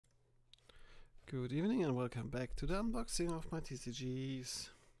Good evening and welcome back to the unboxing of my TCGs.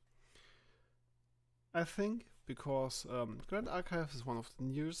 I think because Grand Archive is one of the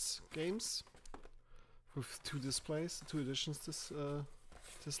newest games with two displays, two editions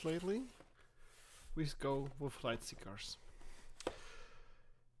this lately, we go with Lightseekers.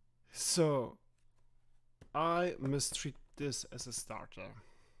 So I mistreat this as a starter.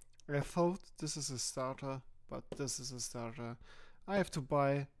 I thought this is a starter, but this is a starter. I have to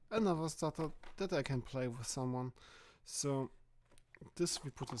buy another starter that I can play with someone. So this, we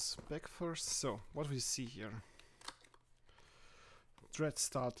put this back first. So what we see here: Dread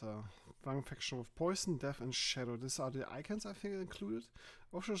starter, one faction with poison, death and shadow. These are the icons I think included.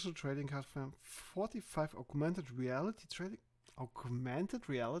 Official trading card from 45 augmented reality trading. Augmented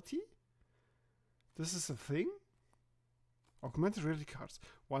reality? This is a thing? Augmented reality cards.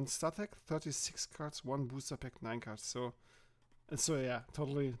 One star pack, 36 cards, one booster pack, 9 cards. So yeah,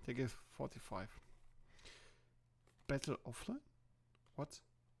 totally they give 45. Battle offline? What?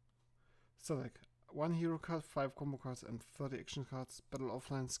 So like 1 hero card, 5 combo cards and 30 action cards. Battle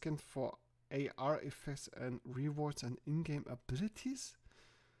offline, skin for AR effects and rewards and in-game abilities?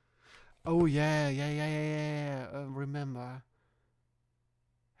 Oh yeah. Remember.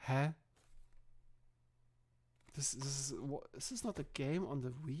 Huh? This is not a game on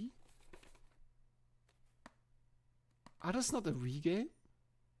the Wii? Are this not a Wii game?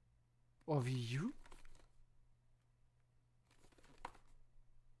 Or Wii U?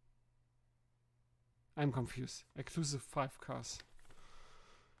 I'm confused. Exclusive 5 cards.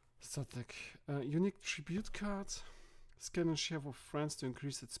 Static. Unique tribute card. Scan and share with friends to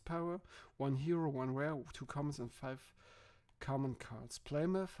increase its power. 1 hero, 1 rare, 2 commons and 5 common cards.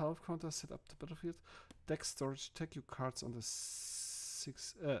 Playmap, health counter, set up the battlefield. Deck storage, take your cards on the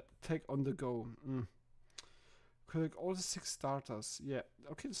take on the go. Collect all the 6 starters. Yeah,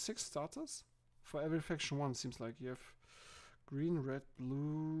 okay, 6 starters? For every faction 1, seems like you have green, red,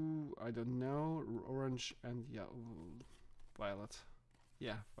 blue, I don't know, orange and yeah, violet.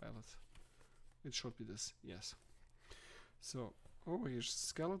 Yeah, violet. It should be this, yes. So, over here's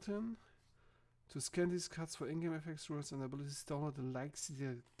skeleton. To scan these cards for in-game effects, rules and abilities, download the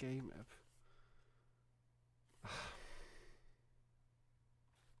Lightseeker game app.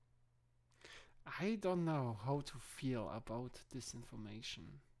 I don't know how to feel about this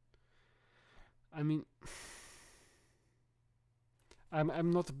information. I mean,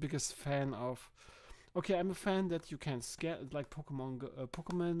 I'm not the biggest fan of. Okay, I'm a fan that you can scan, like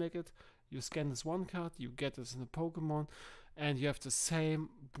Pokemon make it. You scan this one card, you get this in a Pokemon, and you have the same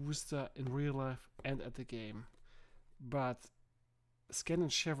booster in real life and at the game. But scan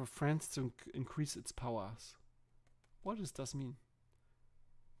and share with friends to increase its powers. What does this mean?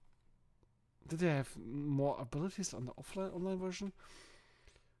 Did they have more abilities on the offline online version?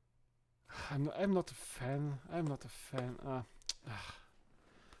 I'm not a fan. I'm not a fan.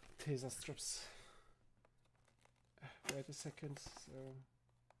 Taser strips. Wait a second. So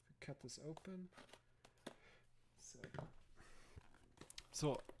we cut this open.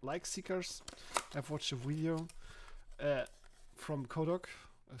 So Lightseekers. I've watched a video from Kodok.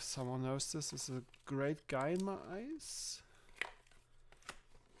 If someone knows this, is a great guy in my eyes.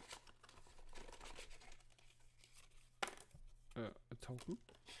 A token.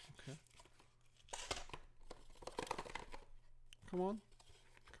 Okay. Come on.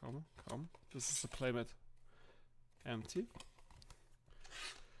 Come. This is the playmat. Empty.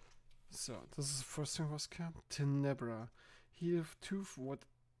 So, this is the first thing was camped. Tenebra. Heal 2 for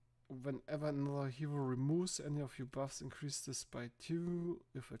whenever another hero removes any of your buffs, increase this by 2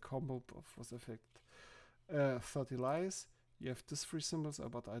 if a combo buff was affected. 30 lies. You have these 3 symbols,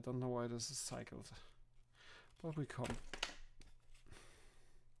 but I don't know why this is cycled. But we come.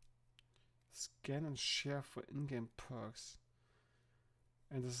 Scan and share for in-game perks.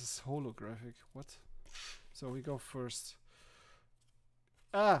 And this is holographic. What? So we go first.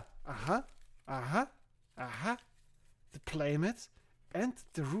 The playmat and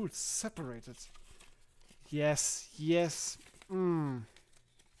the rules separated. Yes.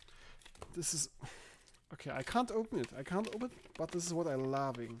 This is okay. I can't open it. But this is what I'm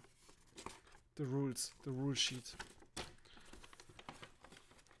loving. The rules, the rule sheet.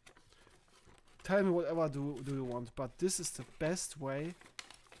 Tell me whatever do you want, but this is the best way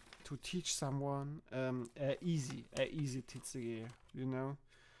to teach someone easy TCG, you know.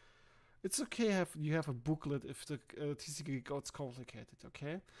 It's okay you have a booklet if the TCG gets complicated,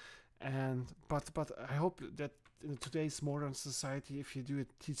 okay? But I hope that in today's modern society, if you do a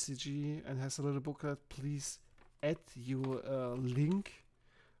TCG and has a little booklet, please add your link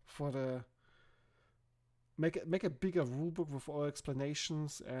for the make a bigger rulebook with all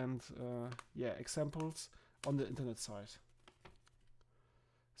explanations and yeah, examples on the internet site.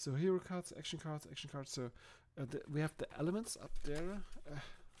 So hero cards, action cards, action cards. So we have the elements up there.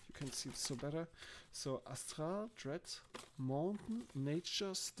 You can see it so better. So Astral, Dread, Mountain,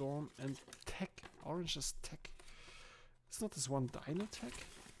 Nature, Storm, and Tech. Orange is Tech. It's not this one Dino Tech.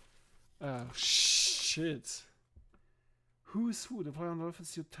 Shit. Who is who? The player on the left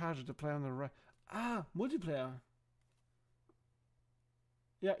is your target. The player on the right. Ah, multiplayer.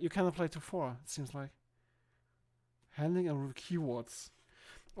 Yeah, you cannot play to 4, it seems like. Handling and keywords.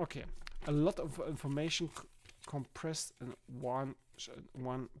 Okay, a lot of information compressed in one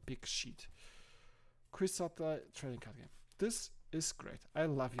big sheet. Quiz satellite trading card game. This is great. I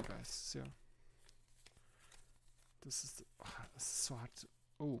love you guys. So this is this is so hard to,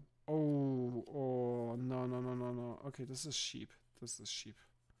 no. Okay, this is sheep. This is sheep.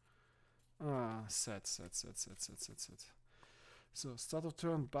 Sad. So, start of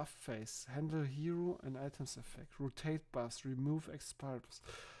turn, buff phase, handle hero and items effect, rotate buffs, remove expired buffs.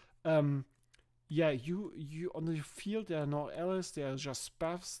 Yeah, you on the field there are no allies, there are just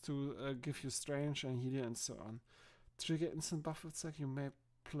buffs to give you strange and heal and so on. Trigger instant buff attack, you may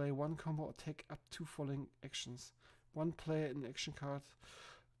play one combo or take up 2 following actions. One player in action card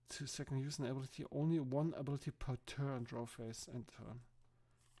to second use an ability, only one ability per turn, draw phase and turn.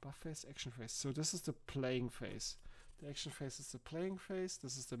 Buff phase, action phase. So this is the playing phase. The action phase is the playing phase.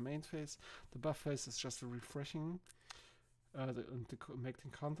 This is the main phase. The buff phase is just a refreshing.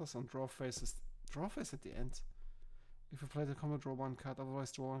 Making counters, and draw phase is draw phase at the end. If you play the combo, draw 1 card.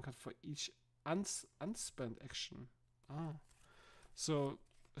 Otherwise, draw 1 card for each unspent action. So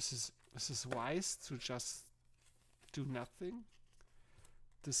this is wise to just do nothing.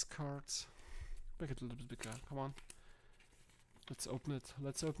 Discard. Make it a little bit bigger. Come on. Let's open it.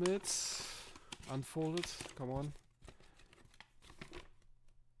 Let's open it. Unfold it. Come on.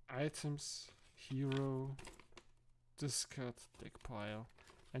 Items, hero, discard, deck pile,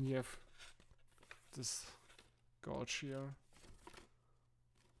 and you have this gauge here.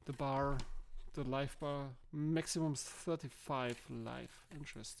 The bar, the life bar, maximum is 35 life.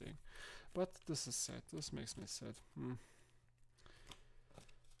 Interesting, but this is sad. This makes me sad.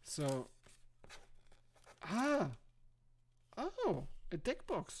 So, oh, a deck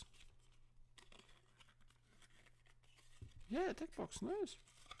box. Yeah, a deck box, nice.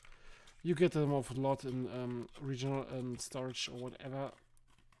 You get them off a lot in regional storage or whatever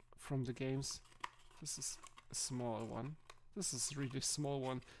from the games. This is a small one. This is really a small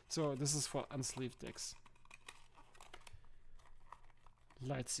one. So this is for unsleeved decks.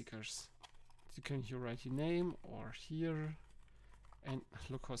 Lightseekers. You can here write your name or here, and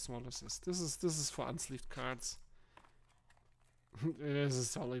look how small this is. This is for unsleeved cards. This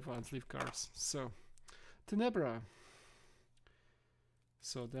is totally for unsleeved cards. So, Tenebra.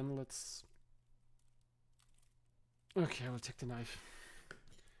 So then let's... Okay, I will take the knife.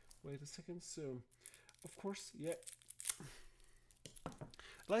 Wait a second. So, of course, yeah.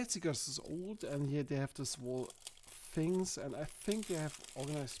 Lightseekers is old, and here they have this wall things, and I think they have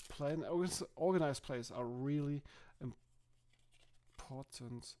organized play. And organized plays are really important.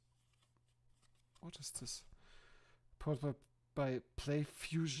 What is this? Powered by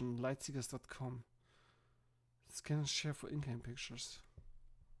PlayFusion, lightseekers.com. Scan and share for in-game pictures.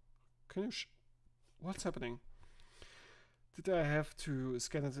 Can you what's happening? Did I have to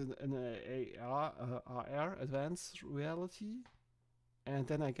scan it in AR, advanced reality? And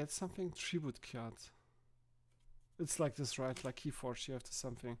then I get something? Tribute card. It's like this, right? Like Keyforge, you have to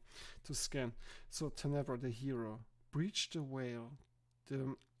something to scan. So Tenebra, the hero. Breach the Whale.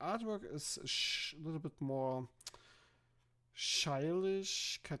 The artwork is a little bit more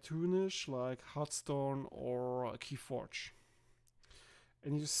childish, cartoonish, like Hearthstone or Keyforge.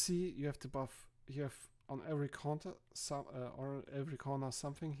 And you see, you have the buff. You have on every corner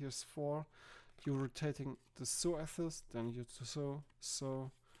something. Here's 4. You're rotating the so ethos, then you do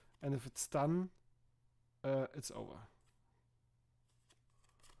so, and if it's done, it's over.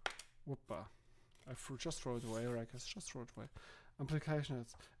 Whoopa! Just throw it away, or I guess just throw it away. Application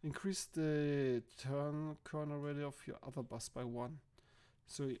is increase the turn corner radius of your other bus by 1.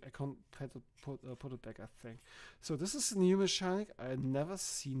 So I can't put it back, I think. So this is a new mechanic I never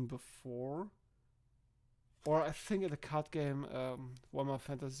seen before. Or I think in the card game Warhammer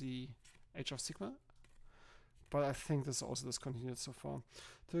Fantasy Age of Sigmar. But I think this is also discontinued so far.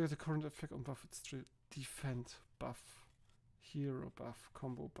 Trigger the current effect on buff. It's defend buff, hero buff,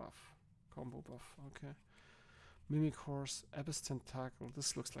 combo buff, okay. Mimic Horse, Abyss Tentacle.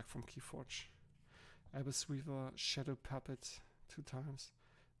 This looks like from Keyforge. Abyss Weaver, Shadow Puppet 2 times.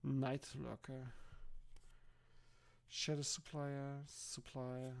 Night Lurker. Shadow Supplier.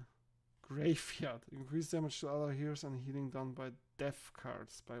 Graveyard. Increase damage to other heroes and healing done by death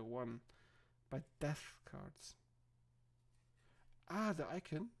cards by 1. By death cards. Ah, the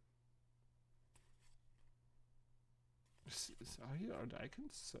icon. Here are the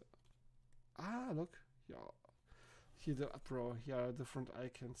icons. Look. Yeah. Here the up row. Here different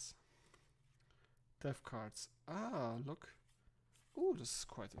icons. Death cards. Look. Oh, this is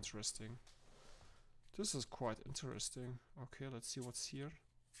quite interesting. This is quite interesting. Okay, let's see what's here.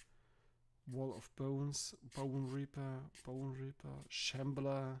 Wall of Bones, Bone Reaper,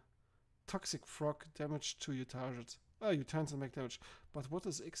 Shambler, Toxic Frog, damage to your target. You turn and make damage. But what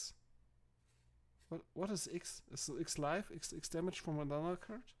is X? What is X? Is X life? X damage from another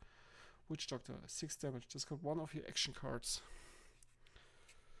card? Witch Doctor, 6 damage. Just got one of your action cards.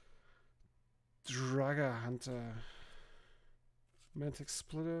 Dragger Hunter, Mantic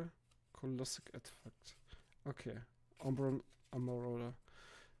Splitter, Colossic Artifact. Okay, Umbron Marauder.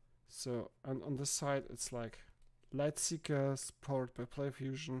 So, and on this side it's like Lightseekers, powered by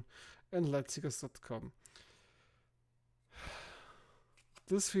Playfusion, and Lightseekers.com.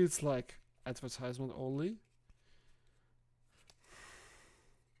 This feels like advertisement only.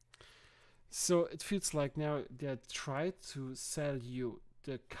 So it feels like now they try to sell you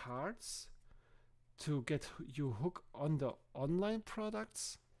the cards to get you hooked on the online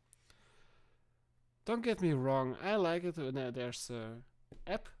products. Don't get me wrong, I like it when there's a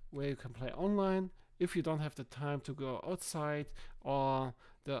app where you can play online if you don't have the time to go outside, or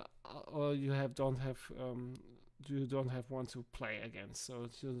you don't have one to play against. So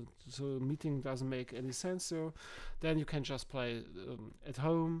meeting doesn't make any sense. So then you can just play at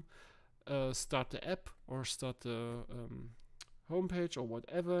home, start the app or start the homepage or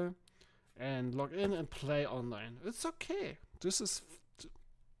whatever, and log in and play online. It's okay. It's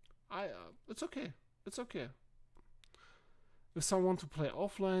okay. It's okay. If someone want to play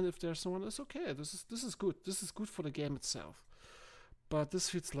offline, if there's someone, it's okay. This is good. This is good for the game itself. But this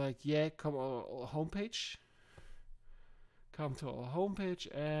feels like, yeah, come on our homepage. Come to our homepage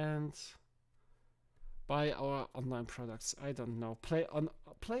and buy our online products. I don't know. Play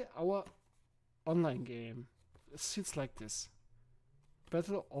our online game. It feels like this.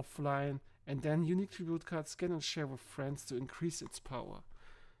 Battle offline, and then unique tribute cards scan and share with friends to increase its power.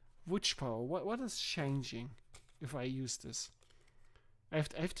 Which power? What is changing if I use this? I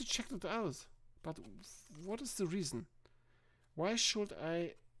have to check it out. But what is the reason? Why should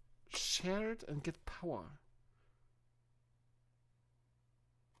I share it and get power?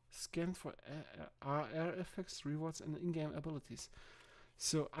 Scan for RR effects, rewards, and in-game abilities.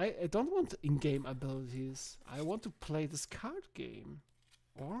 So I don't want in-game abilities. I want to play this card game.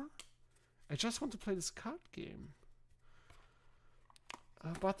 Or I just want to play this card game.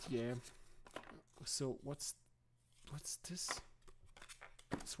 But yeah. So what's this?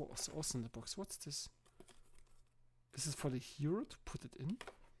 This was also in the box. What's this? This is for the hero to put it in.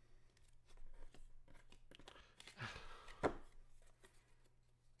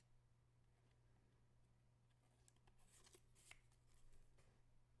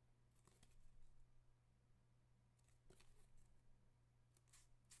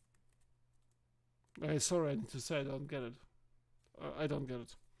 Sorry, I need to say I don't get it. I don't get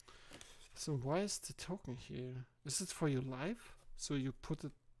it. So why is the token here? Is it for your life? So you put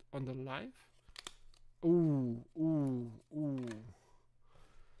it on the life? Ooh.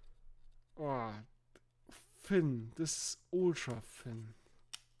 Oh, thin. This is ultra thin.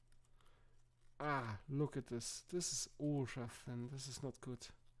 Look at this. This is ultra thin. This is not good.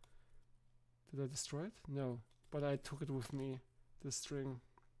 Did I destroy it? No. But I took it with me. The string.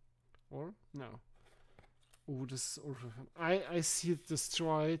 Or? No. Oh, this is ultra thin. I see it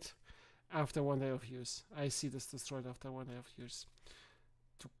destroyed after 1 day of use. I see this destroyed after 1 day of use.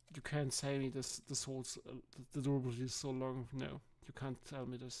 You can't say me this holds the durability is so long. No, you can't tell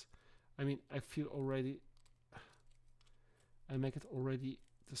me this. I mean, I feel already. I make it already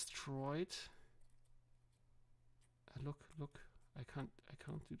destroyed. Look. I can't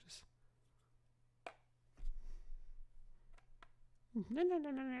do this.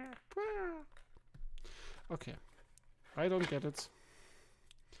 No. Okay, I don't get it.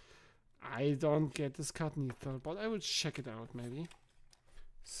 I don't get this card neither, but I will check it out maybe.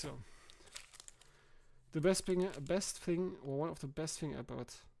 So, the best thing, or one of the best thing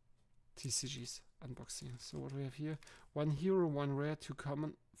about TCG's unboxing. So what we have here: 1 hero, 1 rare, 2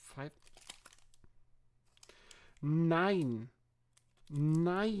 common, 5, 9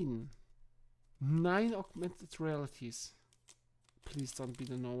 augmented realities. Please don't be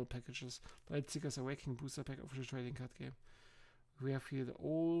the normal packages. Lightseeker's Awakening booster pack, official trading card game. We have here the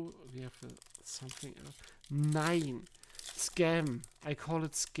old, we have something else. 9. Scam. I call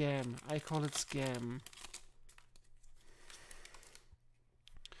it scam. I call it scam.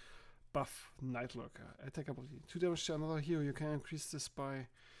 Buff. Nightlurker. Attack ability. 2 damage to another hero. You can increase this by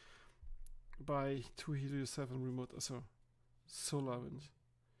 2 heal yourself and remote. Also, Solar Wind.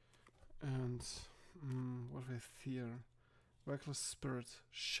 And what with here? Reckless Spirit.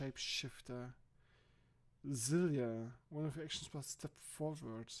 Shapeshifter. Zilia. One of your actions plus step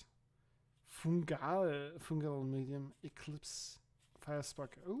forward. Fungal medium. Eclipse. Fire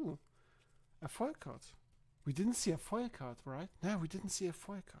Spark. Oh, a foil card. We didn't see a foil card, right? No, we didn't see a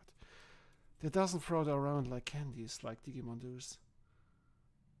foil card. That doesn't throw it around like candies, like Digimon does.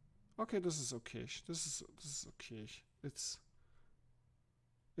 Okay, this is okay. This is okay. It's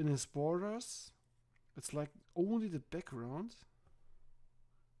in his borders. It's like only the background.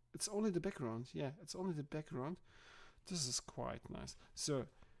 It's only the background. Yeah, it's only the background. This is quite nice. So,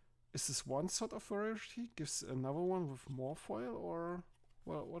 is this one sort of variety? Gives another one with more foil, or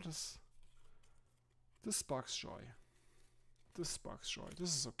well, what is? This sparks joy. This sparks joy.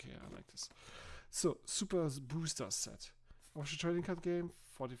 This is okay. I like this. So, super booster set. Watch the trading card game.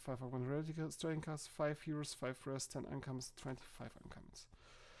 45 1 rarity trading cards. 5 heroes, 5 rares, 10 uncommons, 25 uncommons.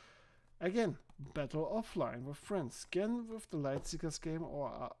 Again, battle offline with friends. Scan with the Lightseekers game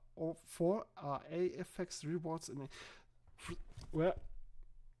or for RA effects rewards in a well.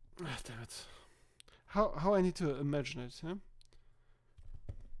 Damn it. How I need to imagine it, huh?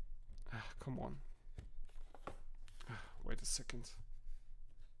 Come on. Wait a second.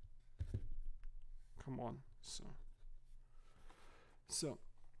 Come on. So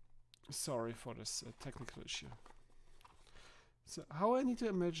sorry for this technical issue. So how I need to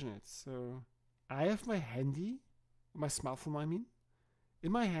imagine it? So I have my handy, my smartphone I mean,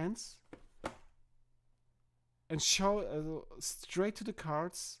 in my hands, and show straight to the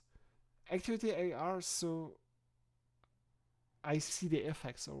cards, activate the AR so I see the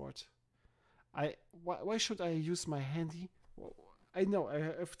effects or what? Why should I use my handy? Well, I know I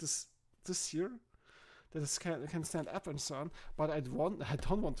have this here that can stand up and so on, but I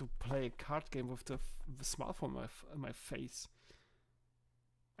don't want to play a card game with the smartphone in my face.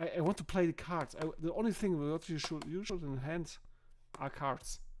 I want to play the cards. The only thing that you should in hand are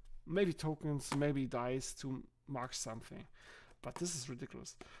cards. Maybe tokens, maybe dice to mark something. But this is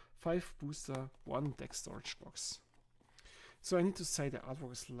ridiculous. 5 booster, 1 deck storage box. So I need to say the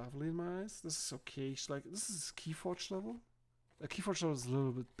artwork is lovely in my eyes. This is okay. It's like, this is Keyforge level. The Keyforge level is a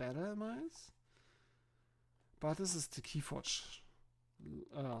little bit better in my eyes. But this is the Keyforge.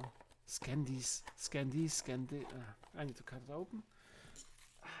 Scan these. I need to cut it open.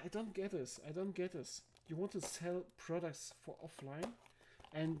 I don't get this. You want to sell products for offline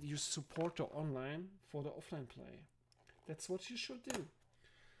and you support the online for the offline play. That's what you should do.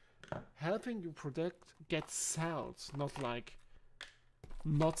 Helping your product get sold, not like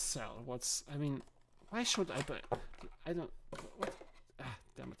not sell. Why should I buy? I don't. What?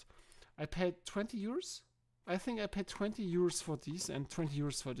 Damn it. I paid 20 euros. I think I paid 20 euros for these and 20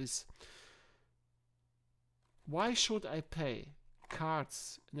 euros for this. Why should I pay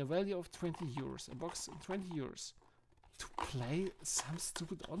cards in a value of 20 euros, a box of 20 euros, to play some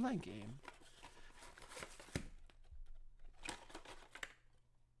stupid online game?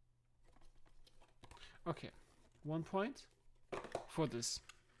 Okay, 1 point for this.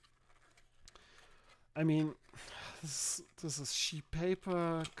 I mean, this is sheet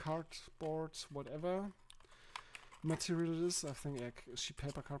paper, cardboard, whatever material it is. I think like sheet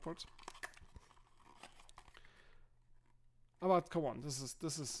paper, cardboard. But come on, this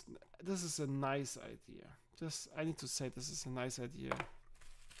is a nice idea. I need to say this is a nice idea.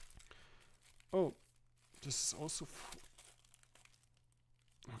 Oh, this is also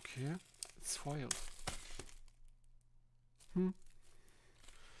okay. It's foiled.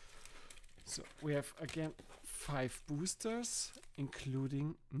 So we have again 5 boosters,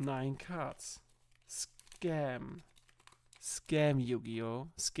 including 9 cards. Scam, Yu-Gi-Oh!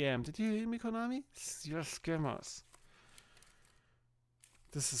 Scam. Did you hear me, Konami? You're scammers.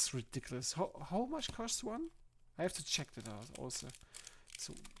 This is ridiculous. How much costs one? I have to check that out also.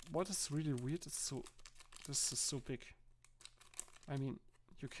 So what is really weird is this is so big. I mean,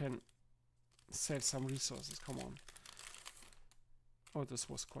 you can save some resources. Come on. Oh, this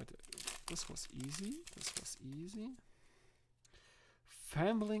was easy.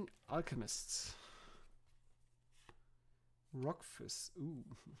 Fambling Alchemists. Rockfist. Ooh,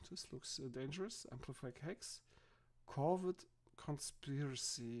 this looks dangerous. Amplified Hex. Corvid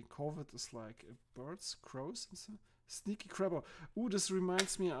Conspiracy. Corvid is like birds, crows, and so. Sneaky Crabber. Ooh, this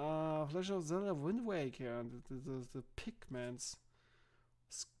reminds me of Legend of Zelda Wind Waker and the Pigmans.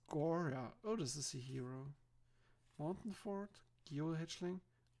 Gora. Oh, this is a hero. Mountain Fort. Geo Hatchling.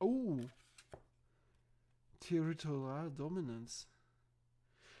 Oh! Territorial Dominance.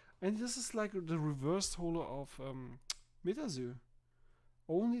 And this is like the reversed holo of Metazoo.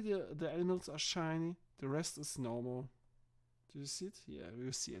 Only the animals are shiny, the rest is normal. Do you see it? Yeah,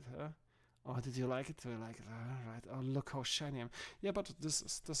 you see it, huh? Oh, did you like it? Do you like it? Alright. Oh, look how shiny I am. Yeah, but this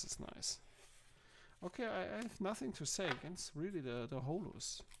is nice. Okay, I have nothing to say against really the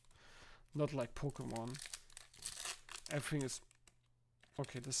holos. Not like Pokemon. Everything is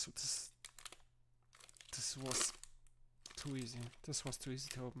okay. This was too easy. This was too easy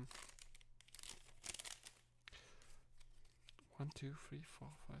to open. 1, 2, 3, 4,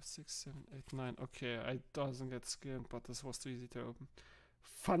 5, 6, 7, 8, 9. Okay, I doesn't get scanned, but this was too easy to open.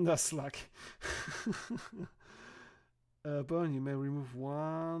 Thunderslug. Burn, you may remove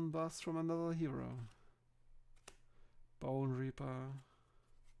one bust from another hero. Bone Reaper.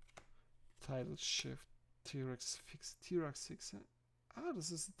 Tidal Shift. T-Rex fix. T-Rex 6. Ah,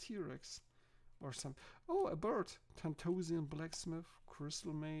 this is a T-Rex. Or some. Oh, a bird. Tantosian Blacksmith.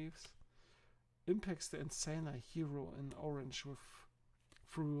 Crystal Maves. Impacts the Insana hero in orange with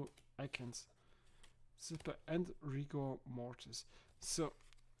through icons. Zipper and Rigor Mortis. So,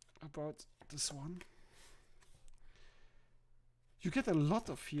 about this one. You get a lot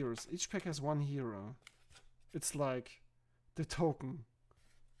of heroes. Each pack has one hero. It's like the token.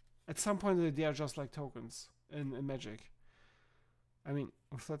 At some point they are just like tokens in Magic. I mean,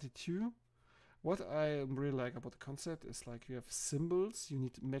 32. What I really like about the concept is like you have symbols, you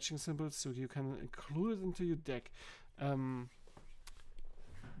need matching symbols so you can include it into your deck.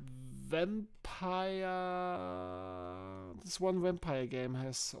 Vampire, this one vampire game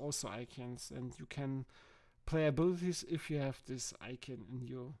has also icons and you can play abilities if you have this icon in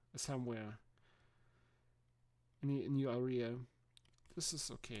your somewhere in your area. This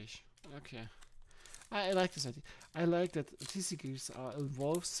is okay. Okay. I like this idea. I like that TCGs are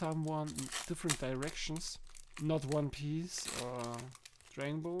evolve someone in different directions, not One Piece or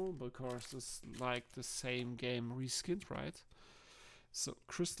Dragon Ball, because it's like the same game reskinned, right? So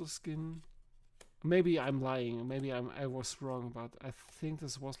Crystal Skin. Maybe I'm lying. Maybe I was wrong, but I think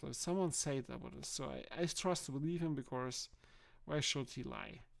this was like someone said about this. So I trust to believe him because why should he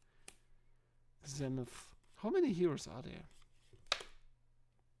lie? Zenith. How many heroes are there?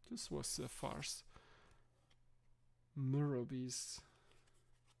 This was a farce. Mirror Beast,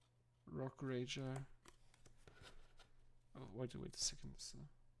 Rock Rager. Oh, wait a second. So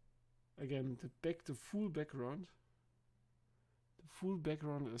again, the full background. The full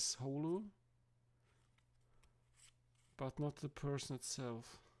background is holo, but not the person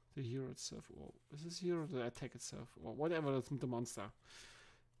itself, the hero itself. Or is this hero the attack itself, or whatever the monster,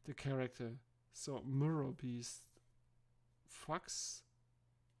 the character. So Mirror Beast, Fox.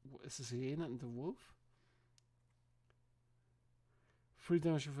 Is this hyena and the wolf? 3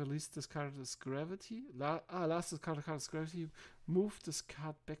 damage if released this card is gravity. Last card is gravity. Move this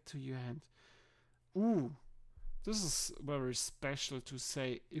card back to your hand. Ooh. This is very special to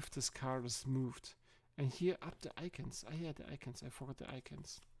say if this card is moved. And here up the icons. Ah yeah, the icons. I forgot the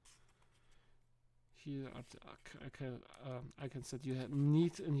icons. Here are the icons that you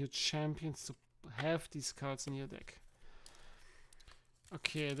need in your champions to have these cards in your deck.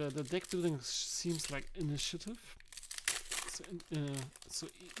 Okay, the deck building seems like initiative. So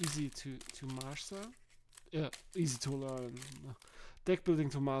easy to master. Yeah, easy to learn. Deck building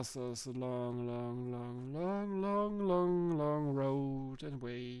to master is a long road and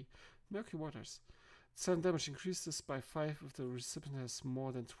way. Murky Waters. 7 damage increases by 5 if the recipient has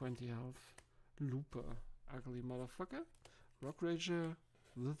more than 20 health. Looper. Ugly motherfucker. Rock Rager.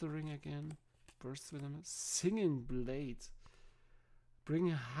 Withering again. Burst Venom. Singing Blade. Bring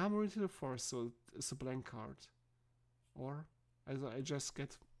Hammer into the forest, so it's a blank card. Or I just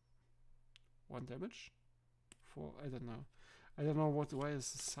get 1 damage for I don't know. I don't know why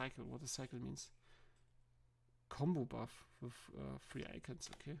is the cycle, what the cycle means. Combo buff with 3 icons,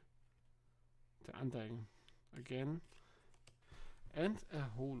 okay. The Undying again. And a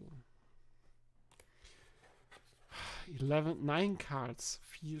holo. 9 cards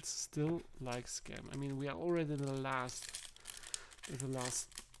feels still like scam. I mean we are already in the last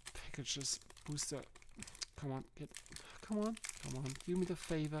packages booster. Come on, come on, do me the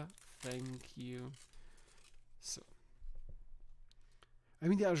favor. Thank you. So, I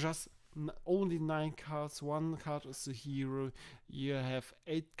mean, there are just only 9 cards. 1 card is the hero. You have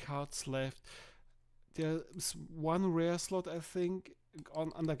 8 cards left. There's 1 rare slot, I think.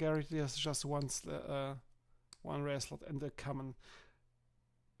 Under Garrett, there's just one rare slot and a common.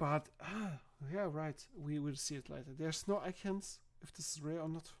 But, yeah, right. We will see it later. There's no icons if this is rare or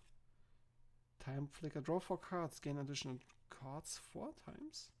not. Time flicker. Draw 4 cards. Gain additional cards 4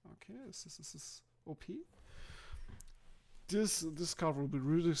 times. Okay, this is OP. This card will be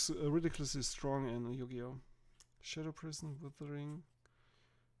ridiculously strong in Yu-Gi-Oh! Shadow Prison, Withering,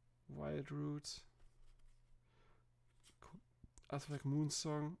 Wild Root, Athletic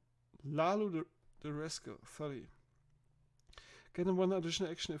Moonsong, Lalu the Rascal, 30. Get in 1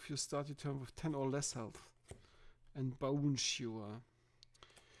 additional action if you start your turn with 10 or less health. And Bone Shewer.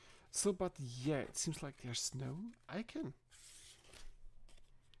 So, but yeah, it seems like there's no icon.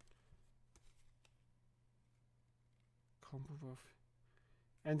 Combo buff.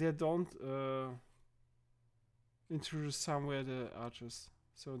 And they don't introduce somewhere the artist.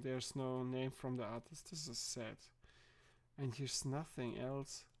 So there's no name from the artist. This is sad. And here's nothing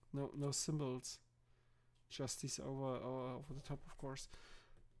else. No symbols. Just these over the top, of course.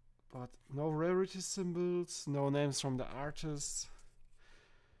 But no rarity symbols, no names from the artists.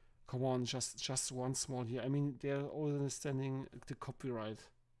 Come on, just one small here. I mean, they're all understanding the copyright.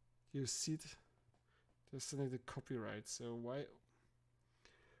 You see it? They're sending the copyright. So why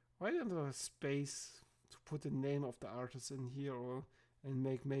don't they have space to put the name of the artist in here, or and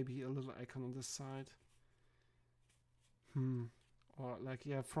make maybe a little icon on the side? Or like,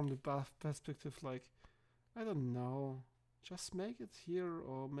 yeah, from the perspective, like, I don't know. Just make it here,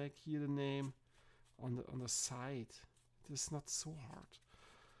 or make here the name on the side. It is not so hard.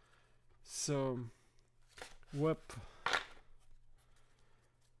 So, whip.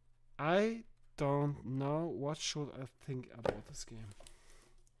 I don't know what should I think about this game.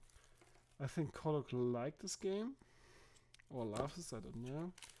 I think Kolok liked this game, or loves it, I don't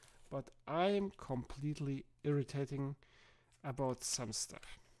know. But I am completely irritating about some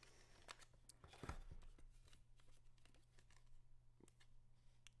stuff.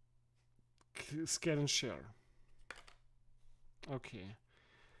 Scan and share. Okay.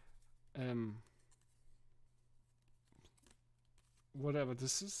 Whatever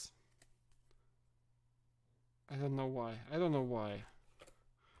this is. I don't know why.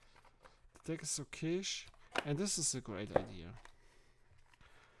 The deck is okayish, and this is a great idea.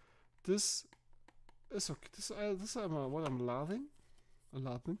 This is okay. This is what I'm laughing.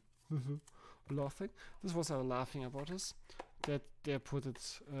 Laughing. This was I'm laughing about this. That they put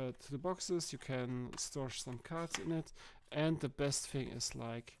it to the boxes. You can store some cards in it, and the best thing is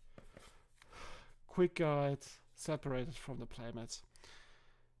like quick guide separated from the playmats.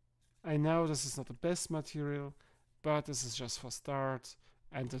 I know this is not the best material, but this is just for start,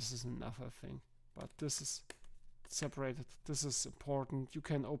 and this is another thing. But this is separated. This is important. You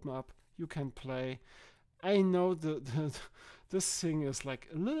can open up. You can play. I know this thing is like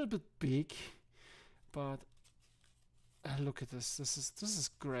a little bit big, but look at this. This is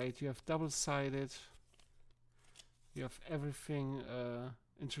great. You have double-sided. You have everything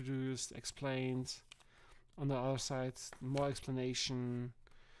introduced, explained. On the other side, more explanation.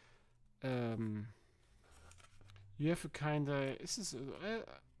 You have a kind of. This is.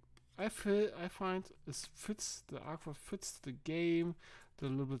 I find it fits. The artwork fits the game. The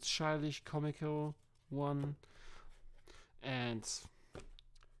little bit childish, comical one, and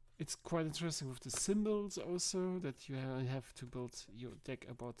it's quite interesting with the symbols also, that you have to build your deck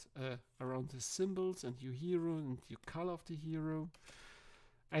around the symbols and your hero and your color of the hero.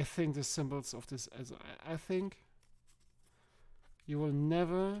 I think the symbols of this, I think you will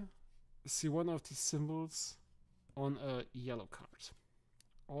never see one of these symbols on a yellow card.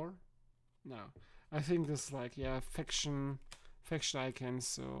 Or no, I think this, like, yeah, faction icons,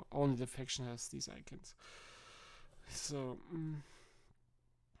 so only the faction has these icons. So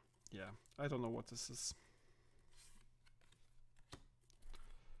yeah, I don't know what this is.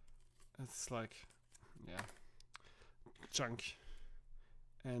 It's like, yeah, junk.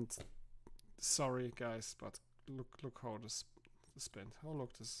 And sorry guys, but look how this is spent. How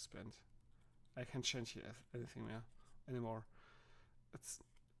look this is spent. I can't change anything anymore.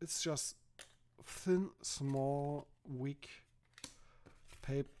 It's just thin, small, weak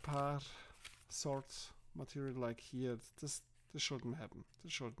paper sort material like here. This shouldn't happen.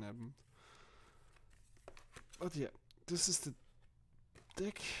 But yeah, this is the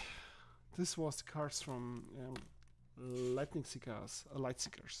deck. This was the cards from Lightseekers.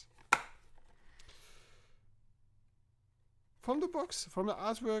 From the box, from the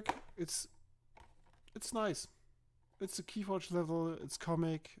artwork, it's nice. It's a Keyforge level. It's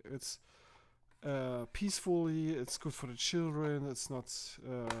comic. It's peacefully. It's good for the children. It's not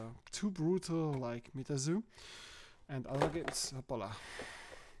too brutal like Mitazu and other games. Hoppala.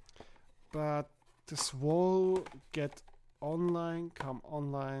 But this will get online, come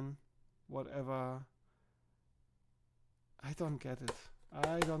online, whatever. I don't get it.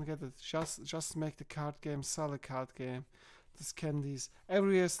 I don't get it. Just make the card game, sell a card game. The scan these.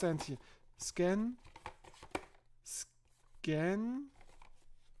 Everywhere stand here. Scan. Scan.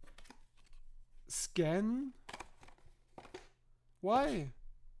 Scan. Why?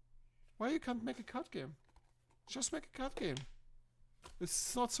 Why you can't make a card game? Just make a card game.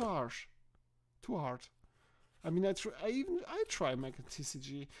 It's not so harsh. Too hard. I mean, I try making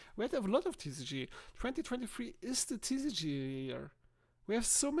TCG. We have a lot of TCG. 2023 is the TCG year. We have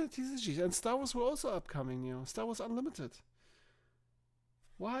so many TCGs, and Star Wars will also upcoming. You know, Star Wars Unlimited.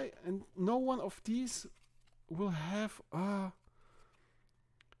 Why? And no one of these will have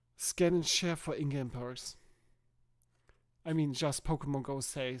scan and share for in-game perks. I mean, just Pokemon Go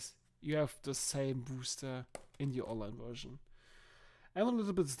says you have the same booster in the online version. I'm a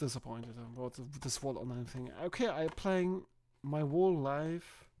little bit disappointed about this whole online thing. Okay, I'm playing my whole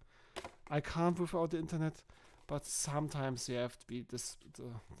life. I can't without the internet, but sometimes you have to be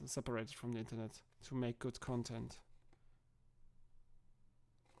separated from the internet to make good content.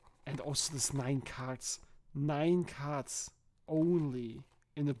 And also this 9 cards. 9 cards only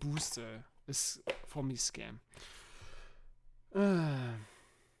in a booster is for me scam.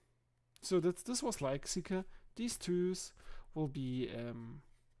 So this was Lightseeker. These twos will be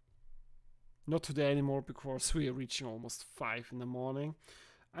not today anymore because we are reaching almost 5 in the morning.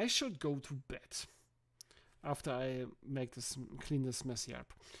 I should go to bed after I make this clean this messy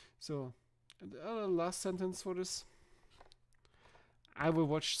up. So last sentence for this. I will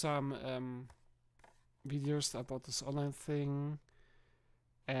watch some videos about this online thing,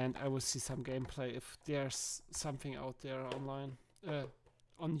 and I will see some gameplay if there's something out there online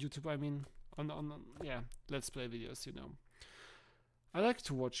on YouTube. I mean, on yeah, let's play videos. You know, I like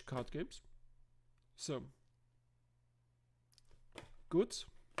to watch card games. So good,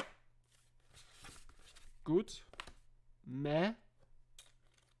 meh,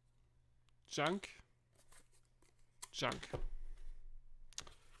 junk.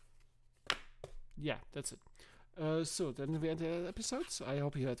 Yeah, that's it. So then we end the episode. So I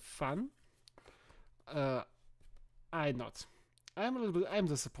hope you had fun. I'm not. I'm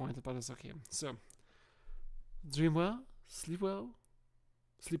disappointed, but it's okay. So dream well, sleep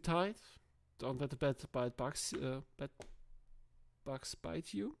tight. Don't let the bugs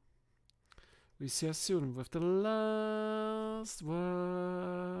bite you. We see you soon with the last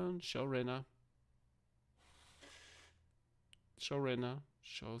one. Show Rena.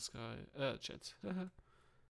 Show Sky. Chat.